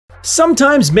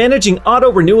Sometimes managing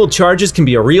auto-renewal charges can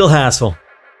be a real hassle,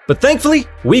 but thankfully,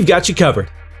 we've got you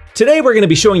covered. Today we're going to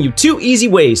be showing you 2 easy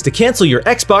ways to cancel your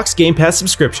Xbox Game Pass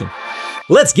subscription.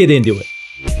 Let's get into it.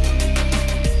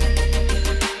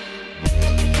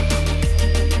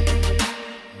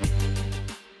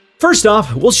 First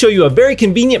off, we'll show you a very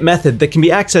convenient method that can be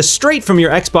accessed straight from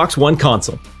your Xbox One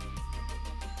console.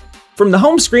 From the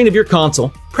home screen of your console,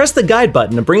 press the guide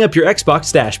button to bring up your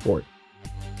Xbox dashboard.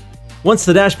 Once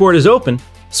the dashboard is open,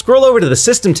 scroll over to the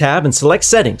System tab and select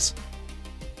Settings.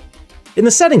 In the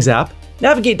Settings app,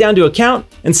 navigate down to Account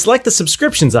and select the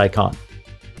Subscriptions icon.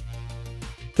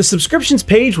 The Subscriptions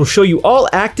page will show you all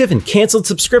active and canceled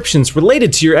subscriptions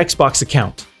related to your Xbox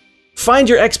account. Find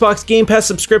your Xbox Game Pass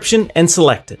subscription and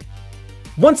select it.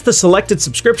 Once the selected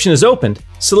subscription is opened,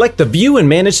 select the View and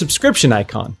Manage Subscription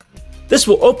icon. This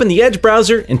will open the Edge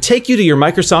browser and take you to your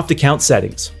Microsoft account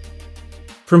settings.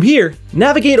 From here,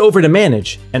 navigate over to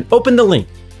Manage and open the link.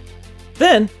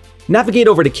 Then, navigate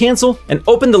over to Cancel and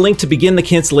open the link to begin the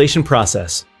cancellation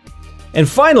process. And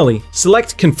finally,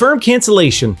 select Confirm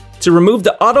Cancellation to remove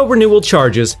the auto-renewal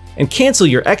charges and cancel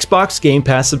your Xbox Game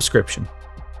Pass subscription.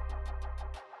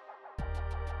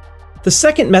 The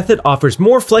second method offers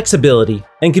more flexibility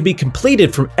and can be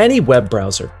completed from any web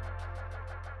browser.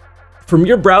 From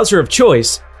your browser of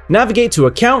choice, navigate to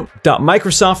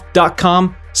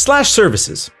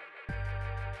account.microsoft.com/services.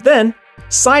 Then,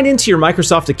 sign into your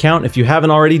Microsoft account if you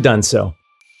haven't already done so.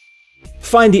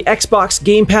 Find the Xbox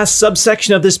Game Pass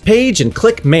subsection of this page and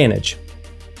click Manage.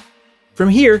 From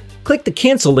here, click the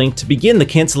Cancel link to begin the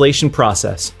cancellation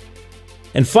process.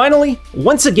 And finally,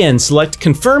 once again select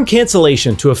Confirm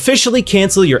Cancellation to officially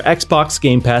cancel your Xbox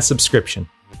Game Pass subscription.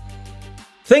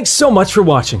 Thanks so much for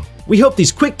watching. We hope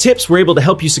these quick tips were able to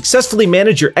help you successfully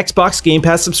manage your Xbox Game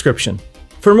Pass subscription.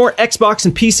 For more Xbox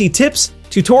and PC tips,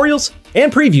 tutorials,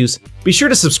 and previews, be sure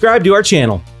to subscribe to our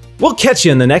channel. We'll catch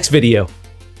you in the next video.